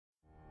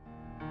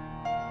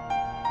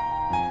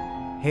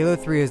Halo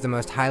 3 is the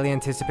most highly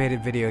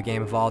anticipated video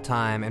game of all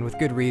time, and with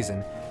good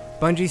reason.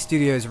 Bungie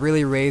Studios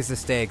really raised the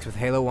stakes with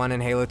Halo 1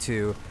 and Halo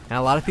 2, and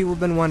a lot of people have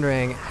been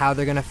wondering how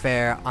they're going to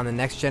fare on the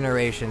next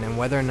generation and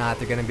whether or not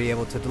they're going to be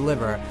able to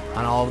deliver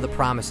on all of the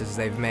promises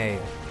they've made.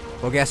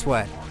 Well, guess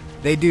what?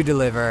 They do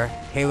deliver.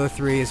 Halo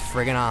 3 is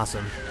friggin'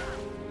 awesome.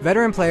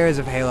 Veteran players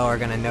of Halo are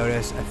going to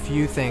notice a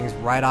few things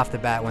right off the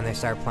bat when they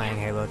start playing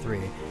Halo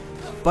 3.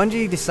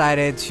 Bungie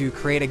decided to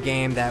create a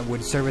game that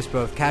would service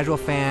both casual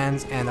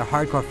fans and their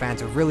hardcore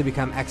fans who have really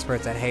become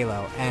experts at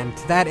Halo, and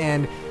to that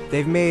end,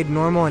 they've made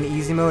normal and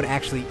easy mode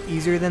actually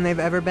easier than they've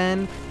ever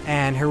been,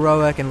 and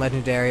heroic and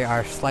legendary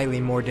are slightly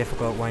more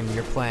difficult when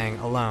you're playing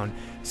alone.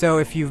 So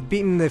if you've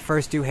beaten the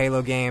first two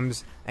Halo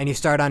games and you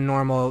start on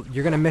normal,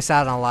 you're going to miss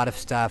out on a lot of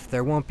stuff.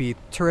 There won't be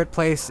turret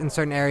placed in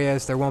certain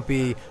areas, there won't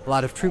be a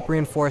lot of troop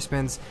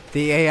reinforcements,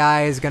 the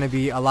AI is going to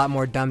be a lot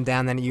more dumbed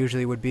down than it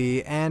usually would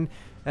be, and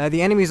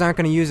the enemies aren't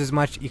going to use as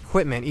much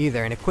equipment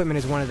either, and equipment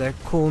is one of the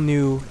cool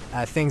new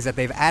things that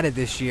they've added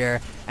this year,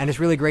 and it's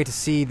really great to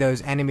see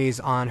those enemies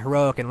on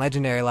heroic and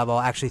legendary level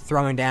actually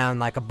throwing down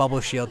like a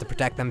bubble shield to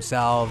protect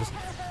themselves,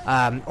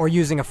 or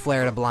using a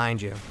flare to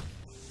blind you.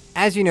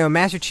 As you know,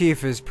 Master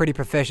Chief is pretty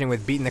proficient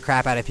with beating the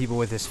crap out of people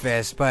with his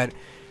fist, but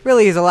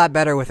really he's a lot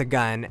better with a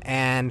gun,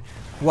 and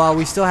while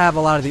we still have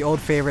a lot of the old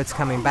favorites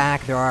coming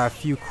back, there are a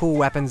few cool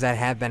weapons that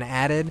have been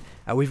added.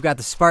 We've got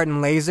the Spartan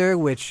laser,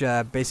 which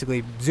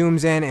basically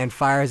zooms in and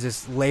fires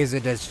this laser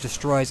that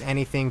destroys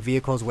anything,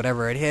 vehicles,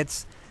 whatever it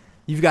hits.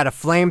 You've got a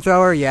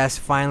flamethrower. Yes,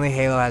 finally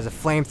Halo has a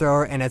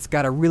flamethrower, and it's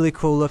got a really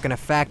cool looking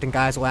effect, and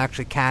guys will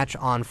actually catch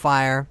on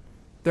fire.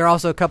 There are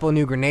also a couple of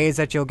new grenades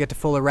that you'll get to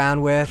fool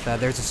around with.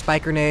 There's a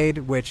spike grenade,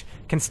 which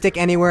can stick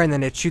anywhere, and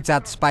then it shoots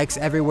out spikes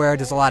everywhere,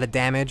 does a lot of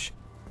damage.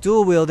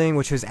 Dual wielding,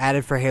 which was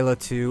added for Halo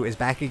 2, is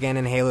back again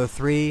in Halo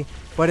 3,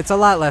 but it's a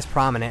lot less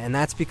prominent, and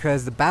that's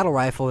because the battle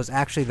rifle is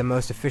actually the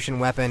most efficient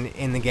weapon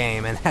in the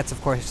game, and that's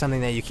of course something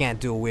that you can't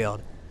dual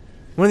wield.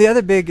 One of the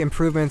other big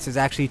improvements is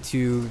actually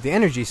to the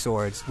energy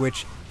swords,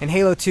 which in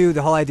Halo 2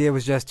 the whole idea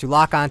was just to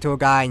lock onto a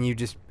guy and you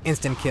just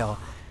instant kill.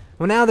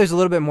 Well, now there's a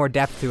little bit more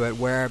depth to it,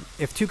 where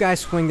if two guys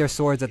swing their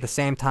swords at the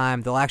same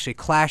time, they'll actually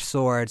clash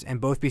swords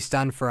and both be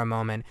stunned for a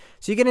moment.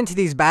 So you get into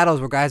these battles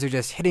where guys are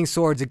just hitting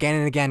swords again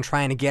and again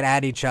trying to get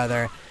at each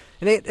other,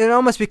 and it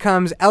almost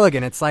becomes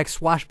elegant. It's like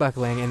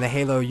swashbuckling in the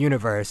Halo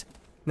universe.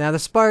 Now the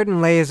Spartan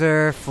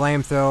laser,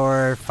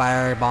 flamethrower,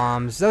 fire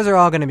bombs, those are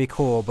all going to be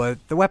cool, but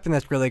the weapon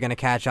that's really going to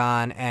catch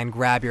on and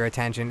grab your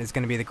attention is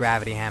going to be the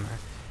gravity hammer.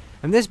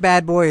 And this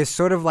bad boy is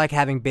sort of like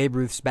having Babe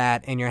Ruth's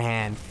bat in your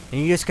hand,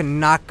 and you just can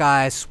knock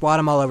guys, swat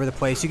them all over the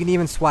place. You can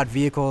even swat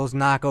vehicles,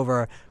 knock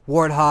over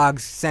warthogs,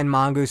 send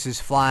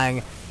mongooses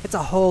flying. It's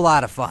a whole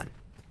lot of fun.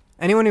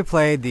 Anyone who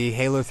played the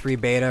Halo 3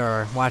 beta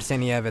or watched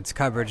any of its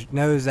coverage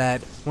knows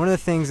that one of the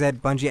things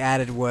that Bungie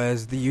added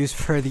was the use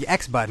for the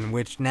X button,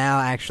 which now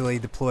actually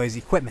deploys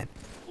equipment.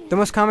 The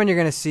most common you're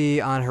going to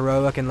see on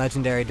heroic and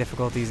legendary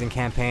difficulties in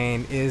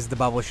campaign is the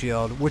bubble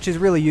shield, which is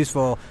really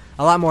useful,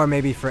 a lot more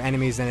maybe for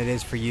enemies than it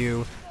is for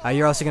you.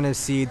 You're also going to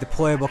see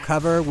deployable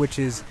cover, which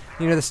is,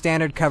 you know, the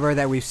standard cover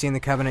that we've seen the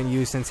Covenant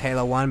use since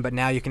Halo 1, but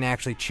now you can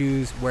actually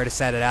choose where to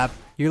set it up.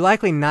 You're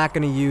likely not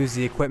going to use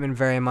the equipment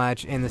very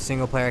much in the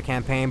single player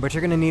campaign, but you're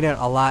going to need it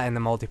a lot in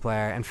the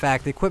multiplayer. In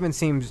fact, the equipment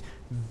seems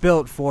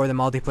built for the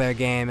multiplayer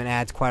game and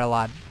adds quite a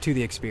lot to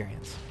the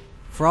experience.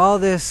 For all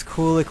this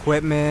cool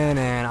equipment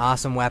and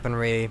awesome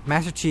weaponry,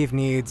 Master Chief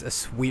needs a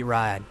sweet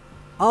ride.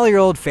 All your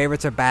old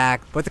favorites are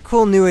back, but the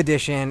cool new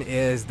addition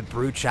is the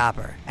Brute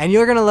Chopper. And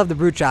you're going to love the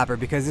Brute Chopper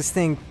because this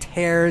thing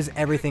tears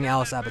everything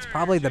else up. It's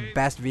probably the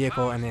best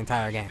vehicle in the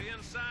entire game.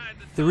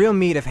 The real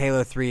meat of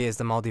Halo 3 is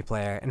the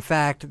multiplayer. In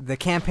fact, the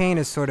campaign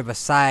is sort of a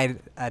side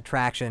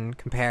attraction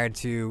compared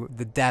to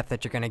the depth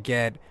that you're going to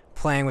get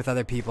playing with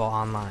other people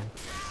online.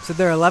 So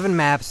there are 11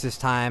 maps this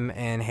time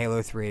in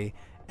Halo 3.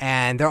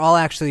 And they're all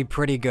actually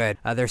pretty good.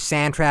 There's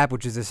Sandtrap,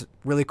 which is this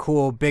really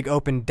cool big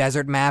open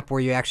desert map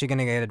where you're actually going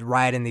to get to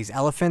ride in these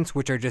elephants,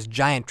 which are just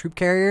giant troop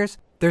carriers.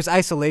 There's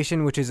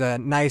Isolation, which is a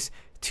nice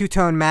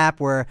two-tone map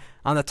where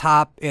on the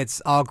top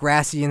it's all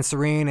grassy and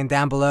serene, and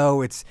down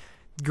below it's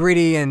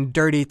gritty and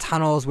dirty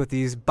tunnels with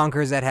these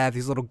bunkers that have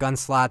these little gun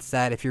slots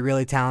that if you're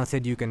really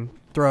talented you can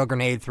throw a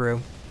grenade through.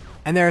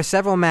 And there are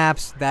several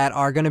maps that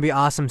are going to be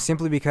awesome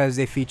simply because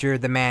they feature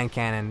the man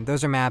cannon.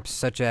 Those are maps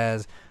such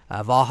as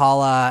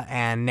Valhalla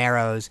and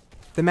Narrows.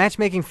 The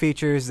matchmaking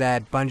features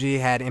that Bungie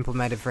had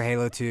implemented for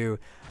Halo 2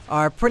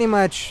 are pretty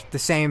much the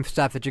same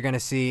stuff that you're going to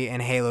see in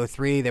Halo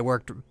 3. They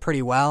worked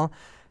pretty well,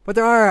 but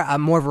there are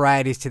more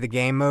varieties to the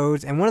game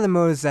modes, and one of the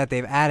modes that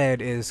they've added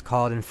is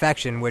called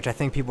Infection, which I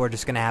think people are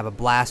just going to have a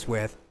blast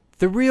with.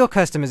 The real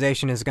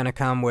customization is going to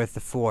come with the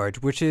Forge,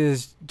 which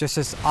is just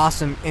this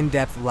awesome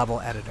in-depth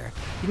level editor.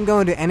 You can go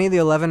into any of the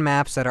 11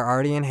 maps that are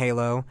already in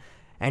Halo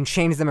and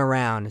change them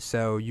around,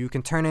 so you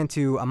can turn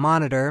into a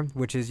monitor,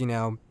 which is, you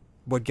know,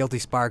 what Guilty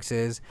Sparks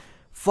is,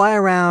 fly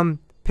around,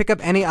 pick up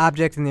any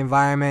object in the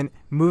environment,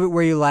 move it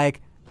where you like,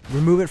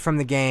 remove it from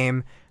the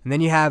game, and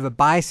then you have a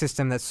buy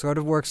system that sort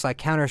of works like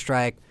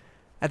Counter-Strike,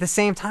 At the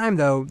same time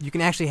though, you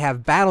can actually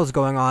have battles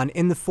going on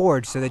in the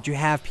Forge so that you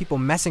have people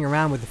messing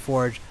around with the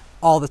Forge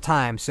all the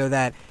time, so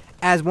that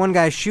as one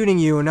guy's shooting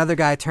you, another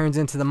guy turns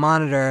into the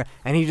monitor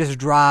and he just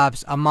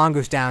drops a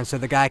mongoose down so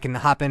the guy can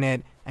hop in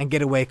it and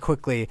get away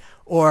quickly.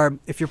 Or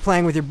if you're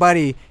playing with your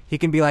buddy, he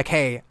can be like,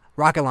 hey,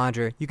 rocket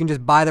launcher. You can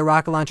just buy the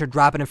rocket launcher,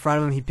 drop it in front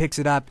of him, he picks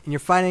it up, and you're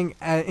fighting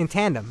in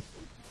tandem.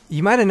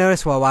 You might have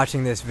noticed while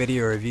watching this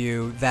video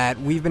review that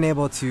we've been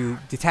able to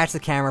detach the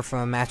camera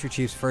from Master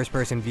Chief's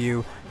first-person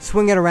view,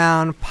 swing it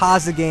around,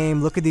 pause the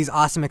game, look at these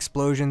awesome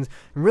explosions,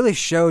 and really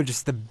show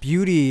just the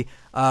beauty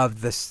of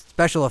the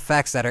special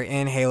effects that are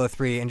in Halo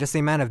 3 and just the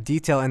amount of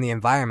detail in the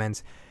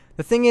environments.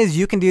 The thing is,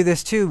 you can do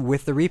this too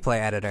with the replay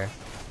editor.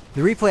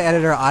 The replay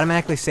editor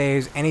automatically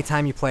saves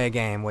anytime you play a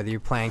game, whether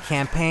you're playing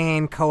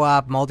campaign,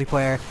 co-op,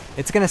 multiplayer.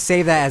 It's going to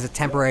save that as a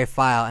temporary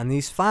file, and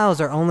these files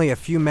are only a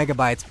few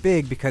megabytes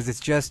big because it's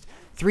just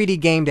 3D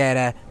game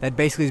data that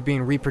basically is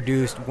being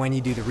reproduced when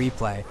you do the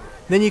replay.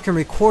 Then you can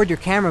record your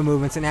camera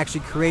movements and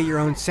actually create your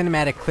own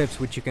cinematic clips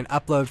which you can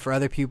upload for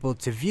other people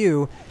to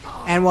view,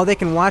 and while they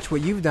can watch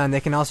what you've done, they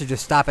can also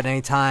just stop at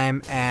any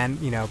time and,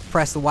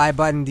 press the Y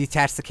button,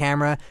 detach the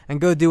camera, and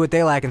go do what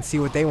they like and see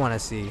what they want to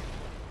see.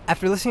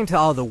 After listening to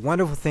all the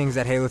wonderful things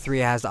that Halo 3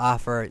 has to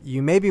offer,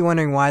 you may be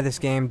wondering why this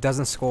game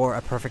doesn't score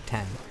a perfect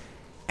 10.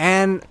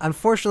 And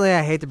unfortunately,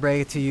 I hate to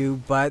break it to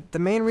you, but the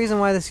main reason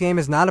why this game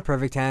is not a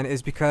perfect 10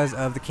 is because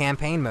of the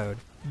campaign mode.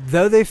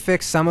 Though they've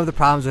fixed some of the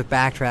problems with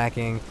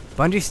backtracking,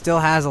 Bungie still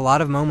has a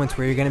lot of moments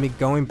where you're going to be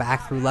going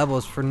back through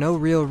levels for no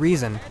real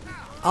reason.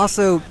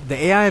 Also, the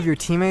AI of your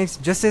teammates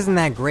just isn't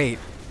that great.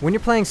 When you're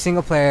playing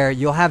single player,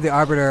 you'll have the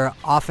Arbiter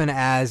often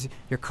as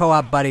your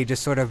co-op buddy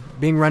just sort of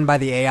being run by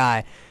the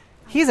AI.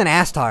 He's an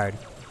astard.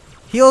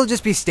 He'll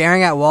just be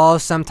staring at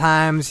walls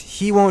sometimes,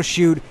 he won't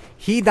shoot,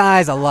 he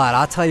dies a lot.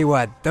 I'll tell you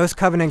what, those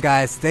Covenant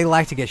guys, they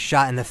like to get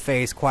shot in the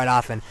face quite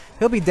often.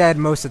 He'll be dead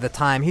most of the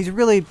time. He's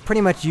really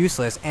pretty much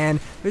useless, and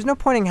there's no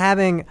point in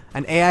having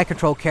an AI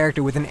controlled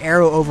character with an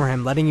arrow over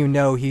him letting you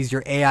know he's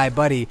your AI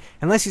buddy,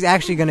 unless he's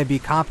actually going to be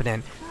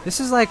competent. This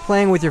is like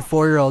playing with your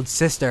 4-year-old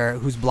sister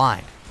who's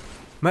blind.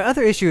 My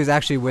other issue is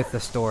actually with the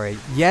story.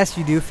 Yes,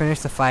 you do finish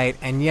the fight,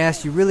 and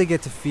yes, you really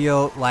get to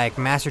feel like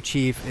Master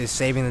Chief is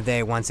saving the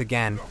day once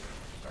again.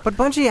 But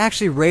Bungie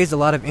actually raised a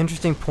lot of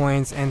interesting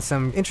points and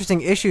some interesting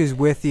issues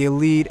with the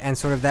Elite and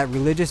sort of that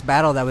religious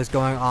battle that was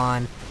going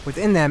on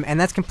within them, and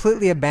that's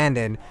completely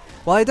abandoned.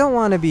 While I don't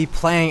want to be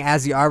playing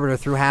as the Arbiter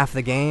through half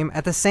the game,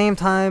 at the same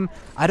time,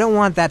 I don't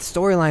want that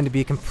storyline to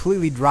be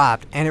completely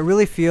dropped, and it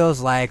really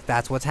feels like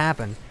that's what's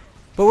happened.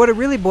 But what it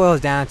really boils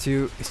down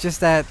to is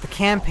just that the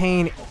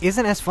campaign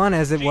isn't as fun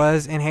as it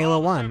was in Halo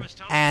 1.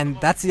 And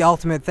that's the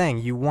ultimate thing.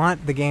 You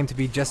want the game to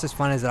be just as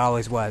fun as it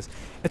always was.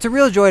 It's a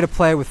real joy to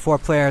play with 4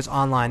 players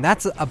online.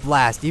 That's a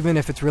blast. Even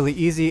if it's really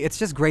easy, it's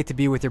just great to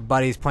be with your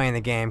buddies playing the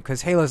game,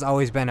 because Halo's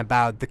always been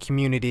about the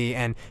community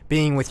and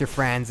being with your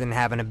friends and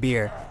having a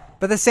beer.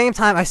 But at the same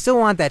time, I still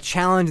want that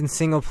challenge in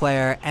single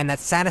player and that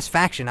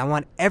satisfaction. I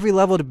want every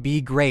level to be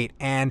great,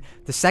 and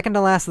the second to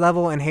last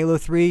level in Halo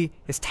 3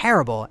 is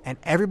terrible, and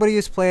everybody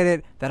who's played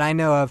it that I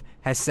know of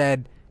has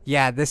said,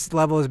 yeah, this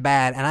level is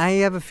bad, and I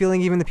have a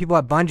feeling even the people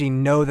at Bungie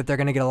know that they're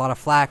going to get a lot of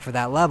flack for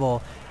that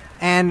level,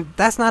 and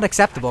that's not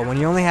acceptable. When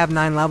you only have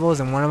 9 levels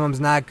and one of them's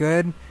not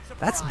good,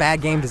 that's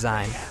bad game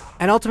design.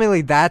 And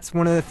ultimately, that's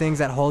one of the things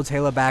that holds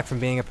Halo back from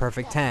being a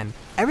perfect 10.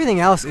 Everything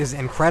else is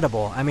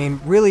incredible. I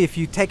mean, really, if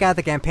you take out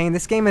the campaign,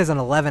 this game is an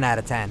 11 out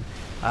of 10.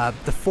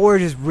 The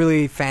Forge is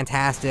really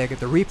fantastic.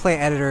 The replay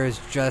editor is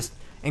just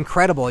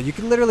incredible. You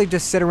can literally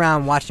just sit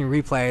around watching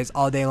replays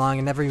all day long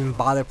and never even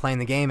bother playing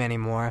the game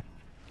anymore.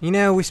 You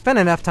know, we spent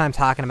enough time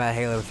talking about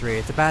Halo 3.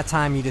 It's about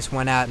time you just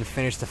went out and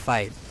finished the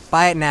fight.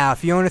 Buy it now.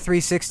 If you own a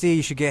 360,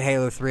 you should get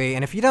Halo 3.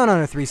 And if you don't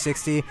own a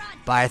 360,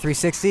 buy a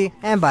 360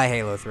 and buy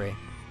Halo 3.